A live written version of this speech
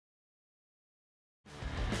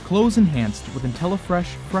Clothes enhanced with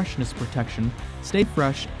Intellifresh freshness protection stay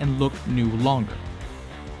fresh and look new longer.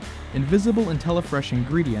 Invisible Intellifresh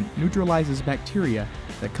ingredient neutralizes bacteria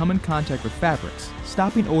that come in contact with fabrics,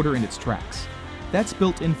 stopping odor in its tracks. That's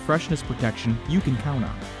built-in freshness protection you can count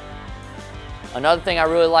on. Another thing I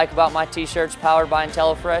really like about my t-shirts powered by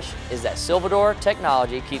Intellifresh is that Odor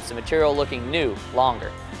technology keeps the material looking new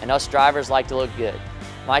longer, and us drivers like to look good.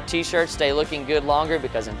 My t-shirts stay looking good longer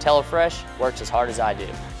because Intellifresh works as hard as I do.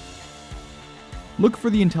 Look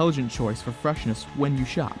for the intelligent choice for freshness when you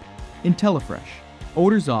shop. Intellifresh.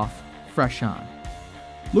 Odors off, fresh on.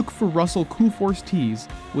 Look for Russell Cool Force tees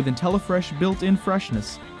with Intellifresh built-in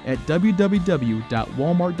freshness at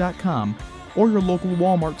www.walmart.com or your local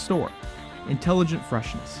Walmart store. Intelligent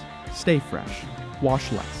freshness. Stay fresh.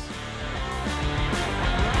 Wash less.